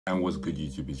And what's good,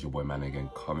 YouTube? It's your boy Man again,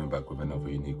 coming back with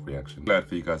another unique reaction. Glad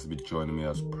for you guys to be joining me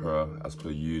as per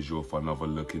usual for another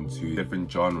look into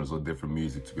different genres or different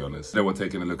music, to be honest. Today we're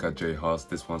taking a look at J Hus.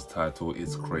 This one's title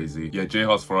is Crazy. Yeah, J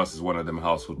Hus for us is one of them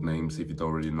household names. If you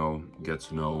don't really know, get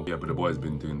to know. Yeah, but the boy's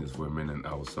been doing this for a minute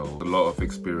now, so a lot of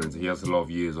experience. He has a lot of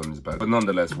years on his back. But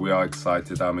nonetheless, we are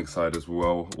excited. I'm excited as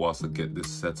well whilst I get this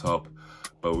set up.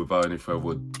 But without any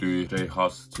further ado, J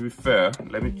Hus, to be fair,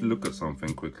 let me look at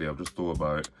something quickly. I've just thought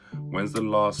about it. When's the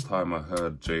last time I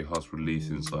heard J Hus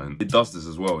releasing something? He does this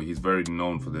as well. He's very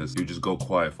known for this. He'll just go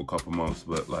quiet for a couple months,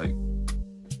 but like,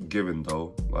 given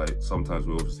though, like sometimes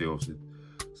we obviously,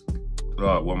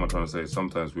 what am I trying to say?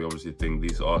 Sometimes we obviously think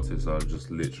these artists are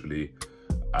just literally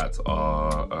at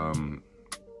our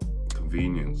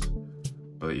convenience.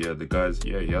 But yeah, the guys,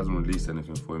 yeah, he hasn't released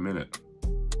anything for a minute.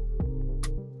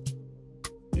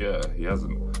 Yeah, he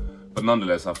hasn't. But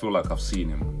nonetheless, I feel like I've seen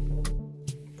him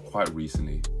quite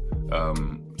recently.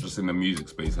 Just in the music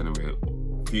space anyway.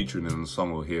 Featuring in a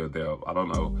song or here or there, I don't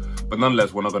know. But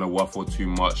nonetheless, we're not gonna waffle too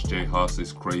much. J Hus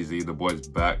is crazy. The boy's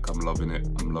back. I'm loving it.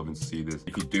 I'm loving to see this.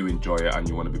 If you do enjoy it and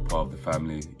you want to be part of the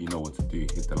family, you know what to do.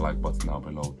 Hit the like button down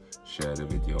below, share the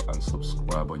video, and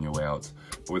subscribe on your way out.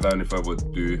 But without any further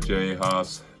ado, J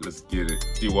Hus, let's get it.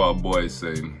 See what our boy is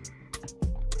saying.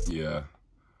 Yeah.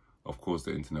 Of course,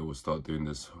 the internet will start doing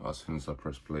this as soon as I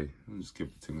press play. Just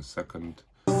give the thing a second.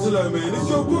 Man, it's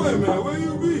your boy, man. Where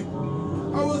you be?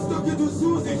 I was talking to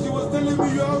Susie. She was telling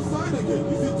me you're outside again.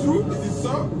 Is it true? Is it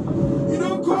so? You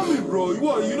don't call me, bro.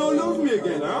 What? You don't love me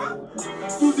again, huh?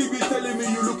 Susie be telling me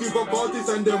you looking for Curtis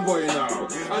and them boy now.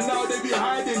 And now they be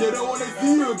hiding. They don't want to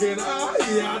see you again. Ah,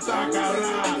 yeah,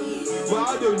 takara. But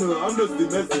I don't know. I'm just the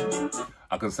message.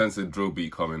 I can sense a drill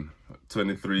beat coming.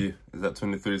 23, is that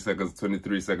 23 seconds?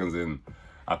 23 seconds in,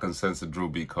 I can sense a drill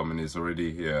beat coming. It's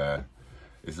already here.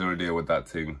 It's already here with that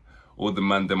thing. All the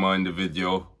man them are in the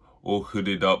video, all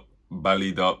hooded up,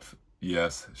 bellied up.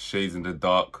 Yes, shades in the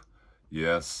dark.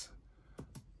 Yes.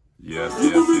 Yes, you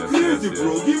yes, yes, crazy, yes,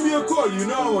 bro. Yes. Give me a call, you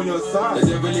know I'm on your side. The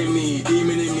devil in me,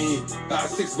 demon in me. That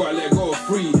 6 bar, let go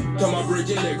free. Tell my bridge,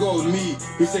 let go of me.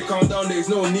 You say calm down, there's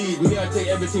no need. Me, I take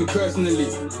everything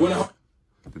personally. When I...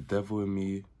 The devil in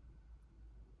me.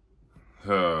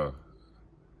 The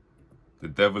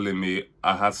devil in me.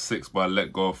 I had 6 but I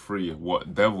let go of 3.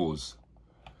 What devils?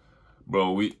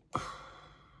 Bro, we...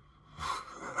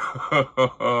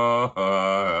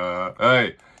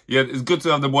 Hey, yeah, it's good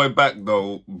to have the boy back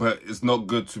though, but it's not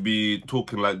good to be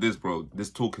talking like this, bro.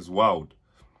 This talk is wild.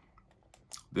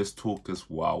 This talk is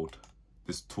wild.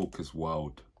 This talk is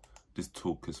wild. This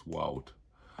talk is wild.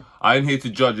 I ain't here to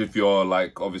judge if you're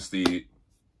like, obviously,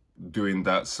 doing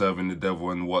that, serving the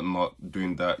devil and whatnot,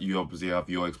 doing that. You obviously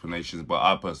have your explanations, but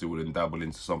I personally wouldn't dabble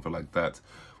into something like that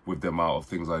with the amount of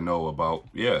things I know about.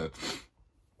 Yeah,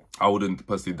 I wouldn't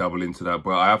personally dabble into that,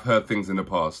 but I have heard things in the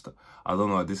past. I don't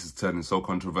know, this is turning so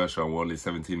controversial. We're only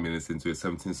 17 minutes into it,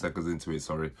 17 seconds into it,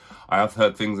 sorry. I have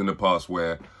heard things in the past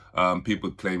where people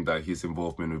claim that his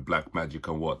involvement with black magic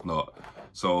and whatnot.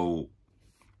 So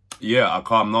yeah,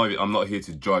 I'm not here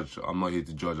to judge. I'm not here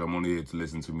to judge. I'm only here to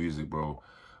listen to music, bro.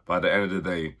 But at the end of the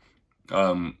day,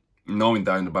 knowing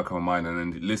that in the back of my mind and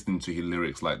then listening to his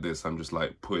lyrics like this, I'm just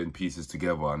like putting pieces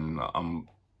together, and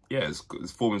yeah, it's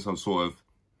forming some sort of,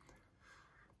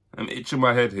 I'm itching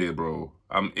my head here, bro.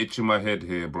 I'm itching my head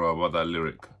here, bro, about that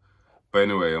lyric. But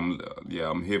anyway, I'm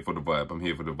here for the vibe. I'm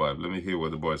here for the vibe. Let me hear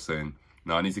what the boy's saying.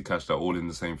 Now, I need to catch that all in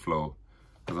the same flow,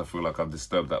 because I feel like I've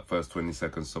disturbed that first 20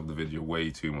 seconds of the video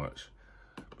way too much.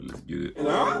 But let's get it.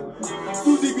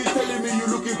 Susie be telling me you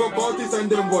looking for Curtis and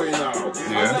them boy now. Yeah.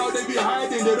 And now they be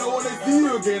hiding, they don't want to see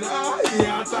you again. Ah,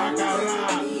 yeah,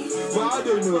 takara. But I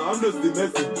don't know, I'm just the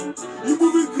message. You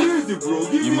moving crazy, bro.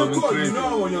 Give me a call, you know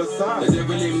I'm on your side. The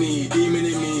devil in me, demon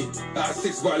in me. That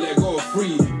 6 bar, let go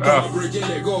free. Tell my bridge,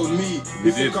 let go of me.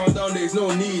 If you calm down, there's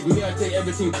no need. Me, I take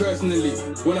everything personally.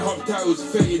 When I hop titles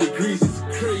 30 degrees, it's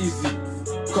crazy.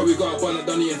 Cause we got a bun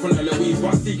done in front of Louise,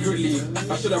 but secretly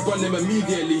I should have run them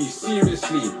immediately,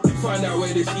 seriously. Find out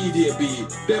where this idiot be.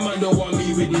 Them man don't want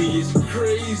me with me, it's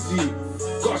crazy.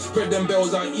 Gotta spread them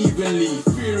bells out evenly,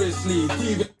 furiously.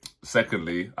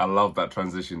 Secondly, I love that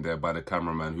transition there by the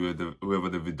cameraman, whoever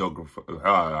the videographer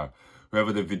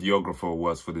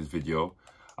was for this video.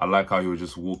 I like how he was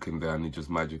just walking there and he just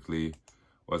magically,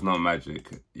 well, it's not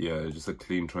magic, yeah, just a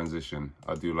clean transition.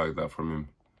 I do like that from him.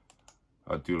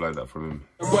 I do like that from him.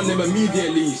 Run them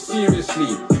immediately,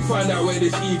 seriously. Find out where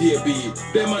this idiot be.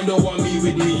 Them man don't want me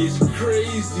with me, it's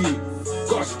crazy.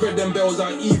 Gotta spread them bells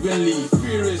out evenly,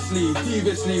 furiously,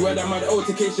 deviously. Where I'm at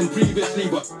altercation previously,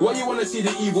 but why you wanna see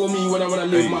the evil me when I wanna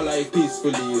live my life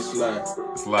peacefully? It's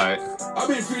like I've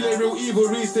been feeling real evil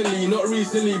recently, not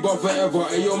recently, but forever.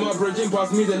 Hey yo, my bridging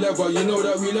past me the level. You know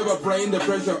that we never pray in the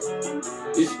pressure.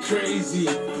 It's crazy.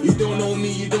 You don't know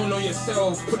me, you don't know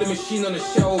yourself. Put the machine on the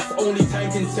shelf, only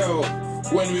time can tell.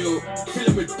 When we'll fill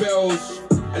him with bells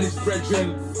and his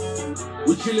brethren,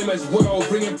 we kill him as well,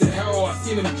 bring him to hell. I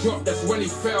seen him drop, that's when he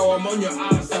fell. I'm on your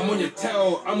ass, I'm on your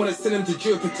tail. I'm gonna send him to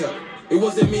Jupiter. It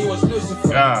wasn't me, it was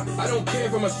Lucifer. I don't care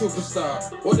if I'm a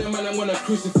superstar or the man I'm gonna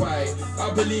crucify.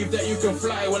 I believe that you can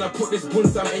fly when I put this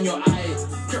bunsam in your eye.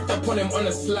 Crept upon him on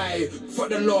a slide. Fuck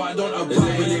the law, I don't abide. The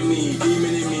devil in me,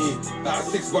 demon in me. I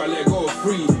 6 bar, let go of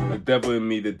 3. The devil in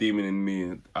me, the demon in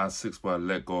me. I 6 bar,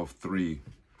 let go of 3.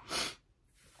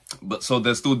 But so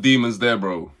there's still demons there,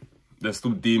 bro. There's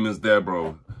still demons there,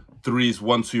 bro. 3's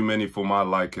one too many for my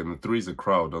liking. 3's a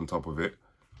crowd on top of it.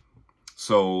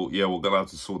 So, yeah, we're going to have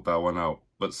to sort that one out.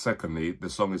 But secondly, the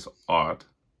song is art.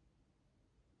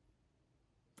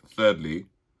 Thirdly,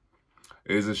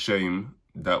 it is a shame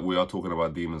that we are talking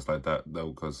about demons like that, though,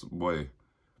 because, boy,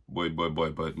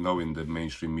 but knowing the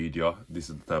mainstream media, this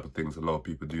is the type of things a lot of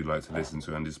people do like to listen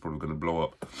to, and this is probably going to blow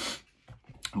up.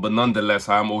 But nonetheless,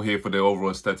 I am all here for the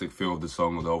overall aesthetic feel of the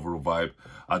song, or the overall vibe.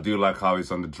 I do like how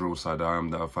it's on the drill side. I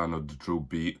am a fan of the drill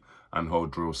beat and whole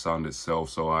drill sound itself,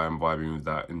 so I am vibing with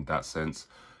that in that sense.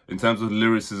 In terms of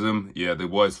lyricism, yeah, the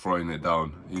boy's throwing it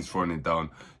down. He's throwing it down.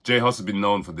 J Hus has been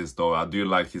known for this, though. I do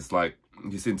like his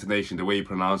intonation, the way he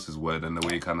pronounces word, and the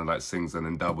way he kind of like sings and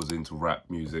then dabbles into rap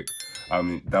music. I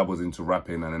mean, dabbles into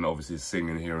rapping and then obviously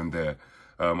singing here and there.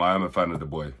 I am a fan of the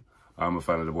boy. I'm a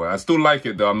fan of the boy. I still like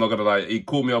it, though. I'm not gonna lie. He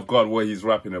caught me off guard what he's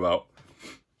rapping about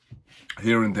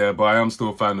here and there, but I am still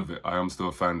a fan of it. I am still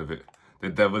a fan of it. The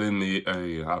devil in the...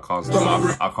 I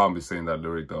can't be saying that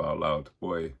lyric, though, out loud.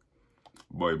 Boy.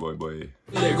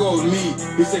 Let go of me.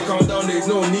 He said, calm down, there's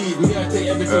no need. Me, I take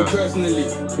everything personally.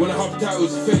 When I hop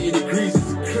titles, 30 degrees,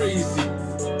 it's crazy.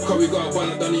 Cause we got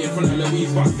one done in front of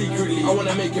Louise, but secretly, I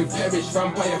wanna make him perish.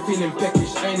 Vampire feeling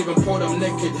peckish. I ain't even poured him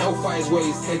naked. Hellfire's where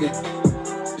he's headed.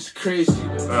 It's crazy.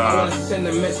 I wanna send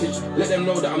a message, let them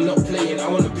know that I'm not playing. I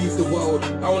wanna beef the world,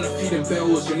 I wanna feed them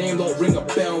bells. Your name don't ring a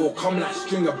bell, come like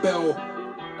string a bell.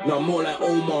 Now more like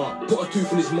Omar, put a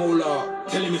tooth in his molar.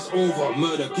 Tell him it's over,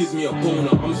 murder gives me a boner.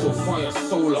 I'm so fire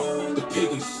solar, the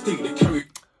pagans stink, they carry...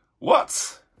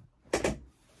 What?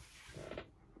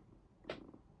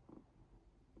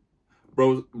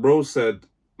 Bro said,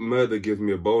 murder gives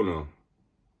me a boner.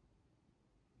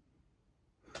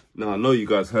 Now, I know you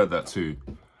guys heard that too.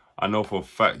 I know for a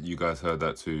fact you guys heard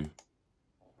that too.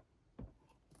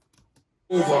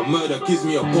 Over, murder gives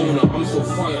me a boner. I'm so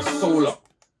fire solar.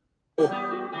 Oh.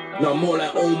 Now more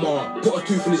like Omar, put a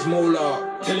tooth in his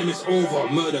molar. Tell him it's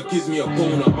over, murder gives me a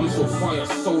boner. I'm so fire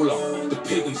solar. The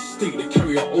pagans stink, they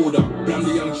carry an odor. Blam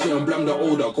the young shit and blam the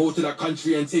older. Go to that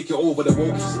country and take it over. The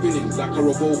woke is spinning like a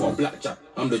revolver. Blackjack,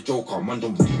 I'm the joker. Man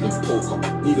don't believe in poker.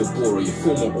 Need a borer, you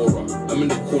feel my aura. I'm in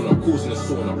the corner, causing a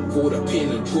sauna. For all the pain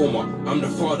and trauma, I'm the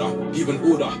father, giving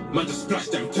order. Man just splash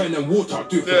them, turn them water.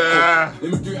 Do it for the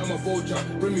let me do it, I'm a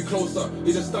vulture. Bring me closer,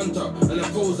 he's a stunter and a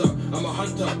poser. I'm a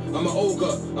hunter, I'm an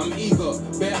ogre. I'm eager,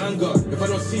 bare anger. If I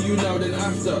don't see you now, then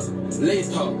after.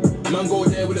 Later, man go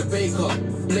there with a baker.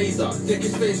 Blazer, take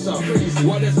his face off.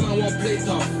 Why does man want play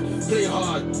tough? Play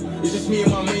hard, it's just me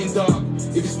and my main dog.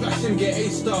 If you splash him, get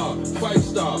A-star,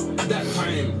 5-star. That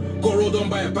time, got rolled on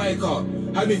by a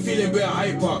biker. Had me feeling bare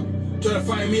hyper. Trying to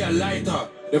find me a lighter.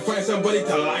 Then find somebody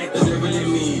to light. The devil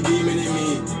in me, demon in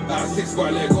me. I 6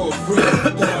 bar, let go of 3.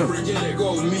 Pull my bridge and let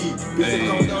go of me. If they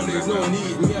calm down, there's no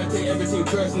need. Me, I take everything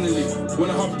personally. When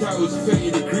I hop titles,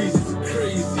 30 degrees, it's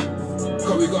crazy.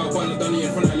 Cause we got one done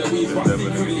in front of Louise, but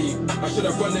secretly, I should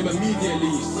have run them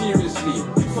immediately. Seriously,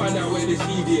 find out where this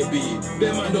idiot be.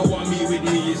 Them man don't want me with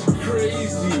me, it's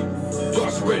crazy.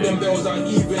 Gotta spread them bells out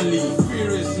evenly,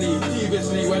 furiously,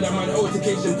 deviously. When I'm on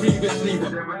altercation previously,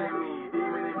 but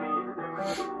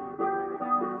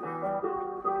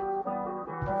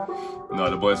no,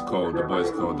 the boy's cold, the boy's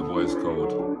cold, the boy's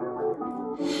cold.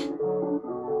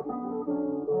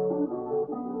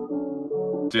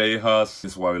 J Hus,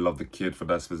 this is why we love the kid, for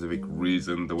that specific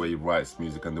reason, the way he writes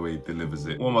music and the way he delivers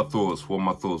it. What are my thoughts? What am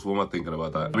I thinking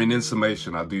about that? I mean, in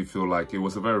summation, I do feel like it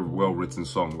was a very well written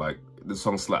song. Like, the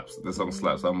song slaps, I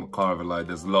can't even lie.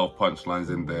 There's a lot of punchlines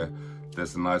in there.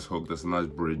 There's a nice hook, there's a nice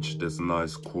bridge, there's a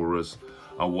nice chorus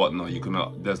and whatnot.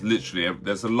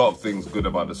 There's a lot of things good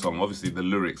about the song. Obviously the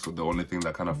lyrics were the only thing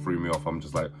that kind of threw me off. I'm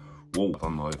just like, whoa, I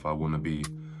don't know if I want to be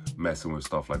messing with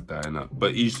stuff like that, innit?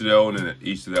 But each to their own, innit?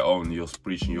 Each to their own. You're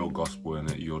preaching your gospel,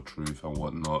 innit? Your truth and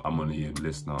whatnot. I'm only a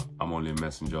listener. I'm only a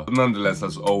messenger. But nonetheless,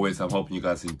 as always, I'm hoping you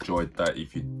guys enjoyed that.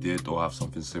 If you did or have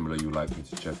something similar you'd like me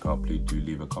to check out, please do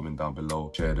leave a comment down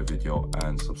below, share the video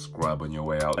and subscribe on your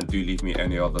way out. And do leave me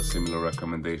any other similar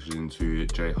recommendations to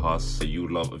J Hus that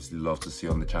you'd obviously love to see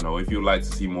on the channel. If you'd like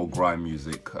to see more grime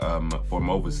music from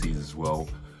overseas as well,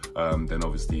 then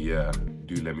obviously, yeah,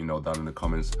 do let me know down in the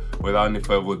comments. Without any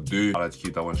further ado, I like to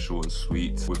keep that one short and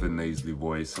sweet with a nasally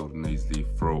voice or the nasally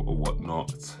throat or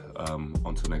whatnot.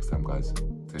 Until next time, guys,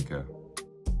 take care.